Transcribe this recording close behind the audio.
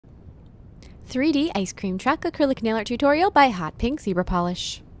3D Ice Cream Truck Acrylic Nail Art Tutorial by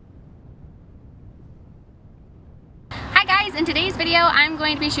Hotpinkzebrapolish. Hi guys, in today's video I'm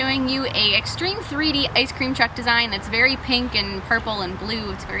going to be showing you a extreme 3D ice cream truck design that's very pink and purple and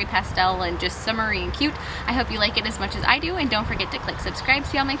blue. It's very pastel and just summery and cute. I hope you like it as much as I do, and don't forget to click subscribe to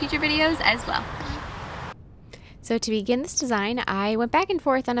see all my future videos as well. So to begin this design, I went back and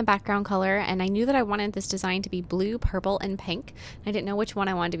forth on a background color, and I knew that I wanted this design to be blue, purple, and pink. I didn't know which one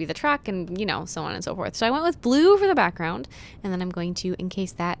I wanted to be the truck, and so on and so forth. So I went with blue for the background, and then I'm going to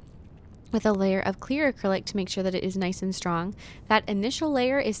encase that with a layer of clear acrylic to make sure that it is nice and strong. That initial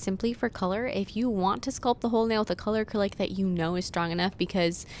layer is simply for color. If you want to sculpt the whole nail with a color acrylic that you know is strong enough,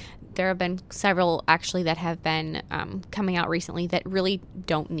 because there have been several actually that have been coming out recently that really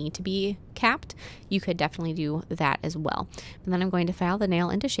don't need to be capped, you could definitely do that as well. And then I'm going to file the nail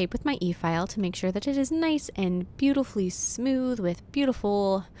into shape with my E-file to make sure that it is nice and beautifully smooth with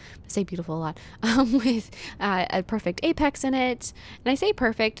beautiful, I say beautiful a lot, with a perfect apex in it. And I say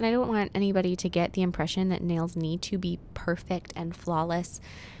perfect, and I don't want anybody to get the impression that nails need to be perfect and flawless.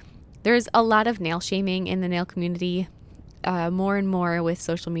 There's a lot of nail shaming in the nail community, more and more with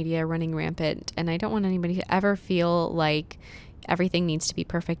social media running rampant, and I don't want anybody to ever feel like everything needs to be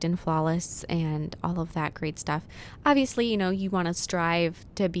perfect and flawless and all of that great stuff. Obviously, you want to strive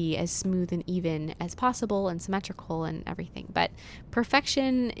to be as smooth and even as possible and symmetrical and everything, but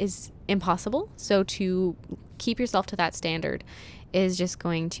perfection is impossible. So to keep yourself to that standard is just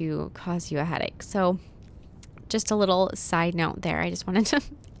going to cause you a headache. So just a little side note there. I just wanted to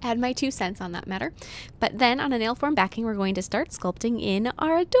add my 2 cents on that matter. But then on a nail form backing, we're going to start sculpting in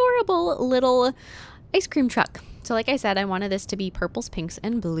our adorable little ice cream truck. So like I said, I wanted this to be purples, pinks,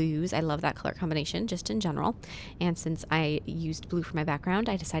 and blues. I love that color combination just in general. And since I used blue for my background,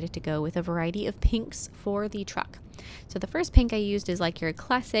 I decided to go with a variety of pinks for the truck. So the first pink I used is like your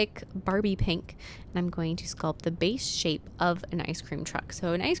classic Barbie pink, and I'm going to sculpt the base shape of an ice cream truck.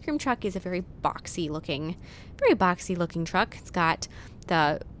 So an ice cream truck is a very boxy looking truck. It's got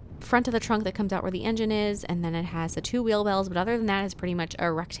the front of the trunk that comes out where the engine is, and then it has the 2 wheel wells, but other than that, it's pretty much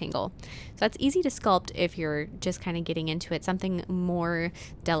a rectangle. So that's easy to sculpt if you're just kind of getting into it. Something more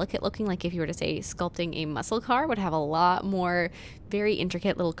delicate looking, like if you were to say sculpting a muscle car, would have a lot more very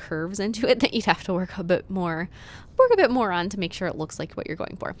intricate little curves into it that you'd have to work a bit more on to make sure it looks like what you're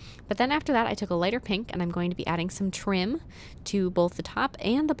going for. But then after that, I took a lighter pink, and I'm going to be adding some trim to both the top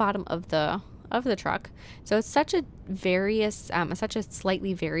and the bottom of the truck. So it's such a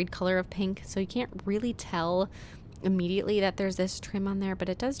slightly varied color of pink, so you can't really tell immediately that there's this trim on there, but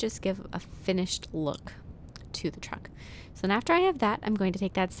it does just give a finished look to the truck. So then after I have that, I'm going to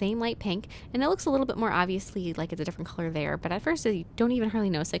take that same light pink, and it looks a little bit more obviously like it's a different color there, but at first you don't even hardly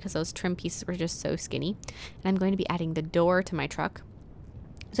notice it because those trim pieces were just so skinny. And I'm going to be adding the door to my truck.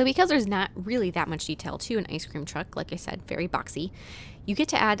 So because there's not really that much detail to an ice cream truck, like I said, very boxy, you get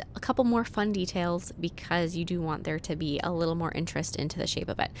to add a couple more fun details because you do want there to be a little more interest into the shape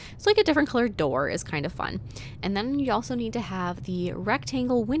of it. So like a different colored door is kind of fun. And then you also need to have the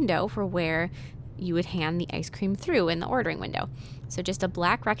rectangle window for where you would hand the ice cream through in the ordering window. So just a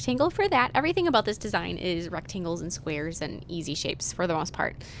black rectangle for that. Everything about this design is rectangles and squares and easy shapes for the most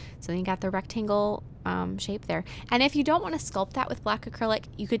part. So then you got the rectangle shape there. And if you don't want to sculpt that with black acrylic,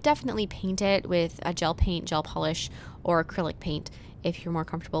 you could definitely paint it with a gel paint, gel polish, or acrylic paint if you're more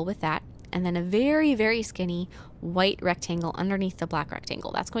comfortable with that. And then a very, very skinny white rectangle underneath the black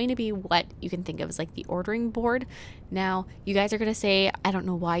rectangle. That's going to be what you can think of as like the ordering board. Now, you guys are going to say, I don't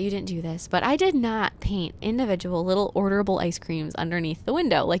know why you didn't do this, but I did not paint individual little orderable ice creams underneath the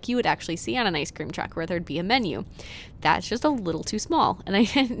window like you would actually see on an ice cream truck where there'd be a menu. That's just a little too small. And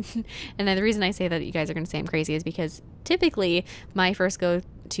and then the reason I say that you guys are going to say I'm crazy is because typically my first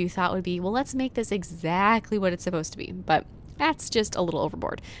go-to thought would be, well, let's make this exactly what it's supposed to be. But that's just a little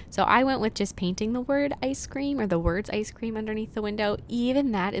overboard. So I went with just painting the word ice cream or the words ice cream underneath the window.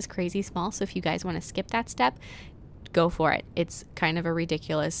 Even that is crazy small. So if you guys want to skip that step, go for it. It's kind of a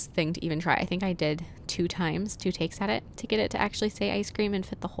ridiculous thing to even try. I think I did 2 takes at it to get it to actually say ice cream and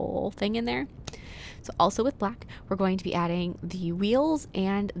fit the whole thing in there. So also with black, we're going to be adding the wheels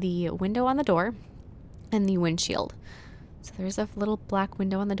and the window on the door and the windshield. So there's a little black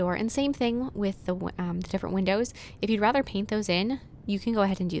window on the door, and same thing with the different windows. If you'd rather paint those in, you can go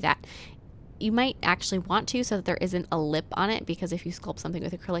ahead and do that. You might actually want to so that there isn't a lip on it, because if you sculpt something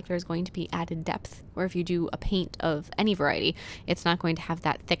with acrylic, there's going to be added depth, or if you do a paint of any variety, it's not going to have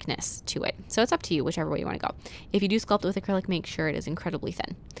that thickness to it. So it's up to you, whichever way you want to go. If you do sculpt with acrylic, make sure it is incredibly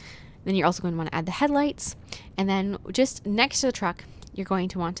thin. Then you're also going to want to add the headlights, and then just next to the truck, you're going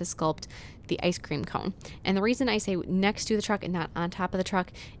to want to sculpt the ice cream cone. And the reason I say next to the truck and not on top of the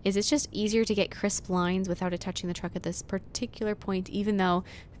truck is it's just easier to get crisp lines without it touching the truck at this particular point, even though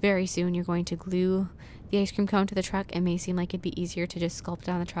very soon you're going to glue the ice cream cone to the truck. It may seem like it'd be easier to just sculpt it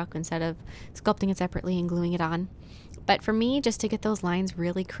on the truck instead of sculpting it separately and gluing it on. But for me, just to get those lines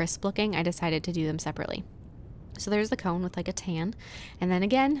really crisp looking, I decided to do them separately. So there's the cone with like a tan. And then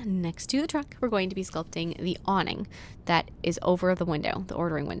again, next to the truck, we're going to be sculpting the awning that is over the window, the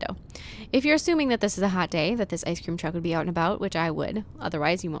ordering window. If you're assuming that this is a hot day, that this ice cream truck would be out and about, which I would,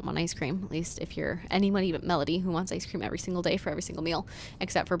 otherwise you won't want ice cream, at least if you're anybody but Melody who wants ice cream every single day for every single meal,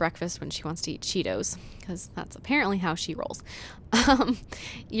 except for breakfast when she wants to eat Cheetos, because that's apparently how she rolls.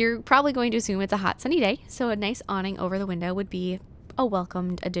 You're probably going to assume it's a hot sunny day, so a nice awning over the window would be a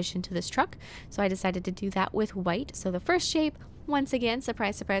welcomed addition to this truck. So I decided to do that with white. So the first shape, once again,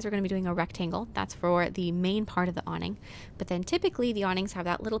 surprise, surprise, we're going to be doing a rectangle. That's for the main part of the awning. But then typically the awnings have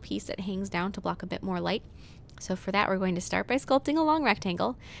that little piece that hangs down to block a bit more light. So for that, we're going to start by sculpting a long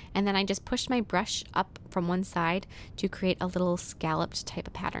rectangle. And then I just pushed my brush up from one side to create a little scalloped type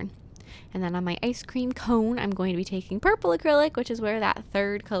of pattern. And then on my ice cream cone, I'm going to be taking purple acrylic, which is where that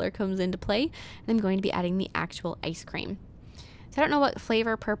third color comes into play. And I'm going to be adding the actual ice cream. So I don't know what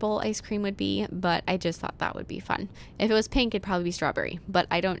flavor purple ice cream would be, but I just thought that would be fun. If it was pink, it'd probably be strawberry, but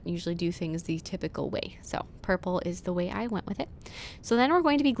I don't usually do things the typical way. So purple is the way I went with it. So then we're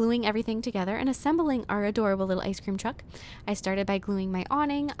going to be gluing everything together and assembling our adorable little ice cream truck. I started by gluing my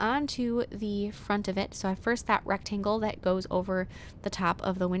awning onto the front of it. So at first that rectangle that goes over the top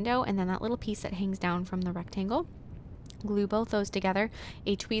of the window, and then that little piece that hangs down from the rectangle. Glue both those together.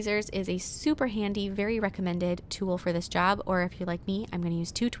 A tweezers is a super handy, very recommended tool for this job, or if you're like me, I'm going to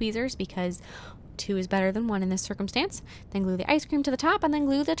use 2 tweezers because 2 is better than 1 in this circumstance. Then glue the ice cream to the top and then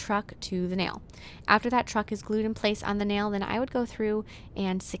glue the truck to the nail. After that truck is glued in place on the nail, then I would go through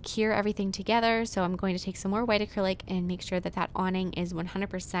and secure everything together. So I'm going to take some more white acrylic and make sure that that awning is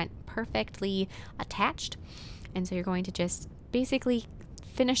 100% perfectly attached. And so you're going to just basically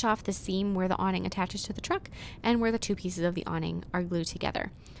finish off the seam where the awning attaches to the truck and where the 2 pieces of the awning are glued together.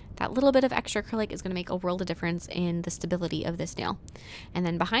 That little bit of extra acrylic is going to make a world of difference in the stability of this nail. And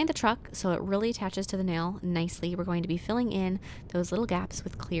then behind the truck, so it really attaches to the nail nicely, we're going to be filling in those little gaps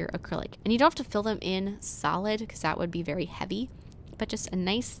with clear acrylic. And you don't have to fill them in solid because that would be very heavy, but just a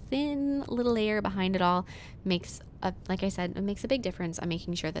nice thin little layer behind it all makes, like I said, it makes a big difference on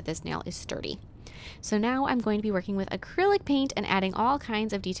making sure that this nail is sturdy. So now I'm going to be working with acrylic paint and adding all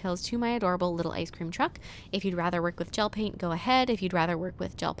kinds of details to my adorable little ice cream truck. If you'd rather work with gel paint, go ahead. If you'd rather work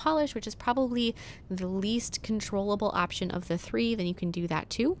with gel polish, which is probably the least controllable option of the 3, then you can do that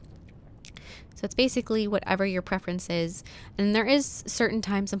too. So it's basically whatever your preference is. And there is certain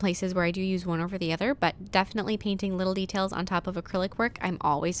times and places where I do use one over the other, but definitely painting little details on top of acrylic work, I'm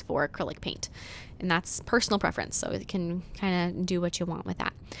always for acrylic paint. And that's personal preference, so it can kind of do what you want with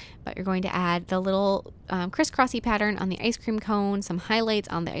that. But you're going to add the little crisscrossy pattern on the ice cream cone, some highlights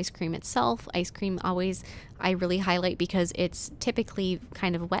on the ice cream itself. Ice cream always, I really highlight because it's typically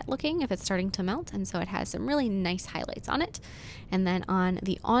kind of wet looking if it's starting to melt, and so it has some really nice highlights on it. And then on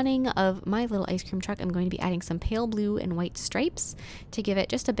the awning of my little ice cream truck, I'm going to be adding some pale blue and white stripes to give it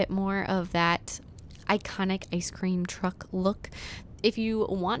just a bit more of that iconic ice cream truck look. If you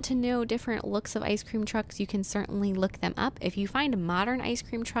want to know different looks of ice cream trucks, you can certainly look them up. If you find modern ice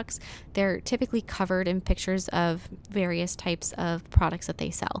cream trucks, they're typically covered in pictures of various types of products that they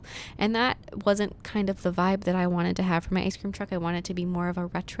sell. And that wasn't kind of the vibe that I wanted to have for my ice cream truck. I want it to be more of a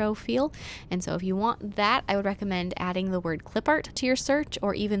retro feel. And so if you want that, I would recommend adding the word clip art to your search,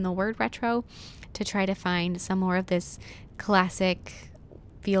 or even the word retro, to try to find some more of this classic,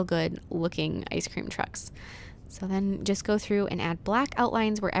 feel-good looking ice cream trucks. So then just go through and add black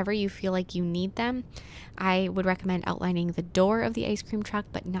outlines wherever you feel like you need them. I would recommend outlining the door of the ice cream truck,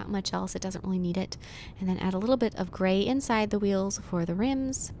 but not much else. It doesn't really need it. And then add a little bit of gray inside the wheels for the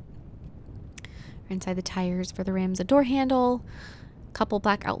rims, or inside the tires for the rims, a door handle, a couple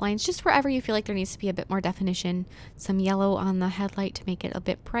black outlines, just wherever you feel like there needs to be a bit more definition. Some yellow on the headlight to make it a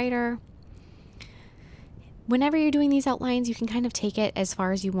bit brighter. Whenever you're doing these outlines, you can kind of take it as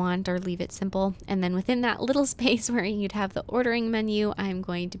far as you want or leave it simple. And then within that little space where you'd have the ordering menu, I'm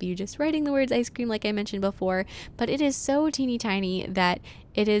going to be just writing the words ice cream like I mentioned before. But it is so teeny tiny that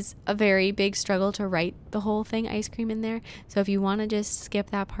it is a very big struggle to write the whole thing ice cream in there. So if you want to just skip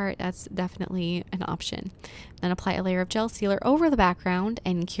that part, that's definitely an option. Then apply a layer of gel sealer over the background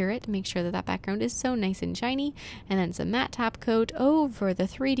and cure it. Make sure that that background is so nice and shiny. And then some matte top coat over the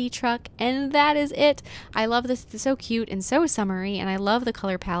 3D truck. And that is it. I love this. It's so cute and so summery, and I love the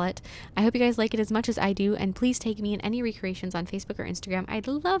color palette. I hope you guys like it as much as I do, and please tag me in any recreations on Facebook or Instagram. I'd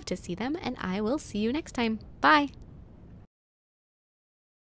love to see them, and I will see you next time. Bye!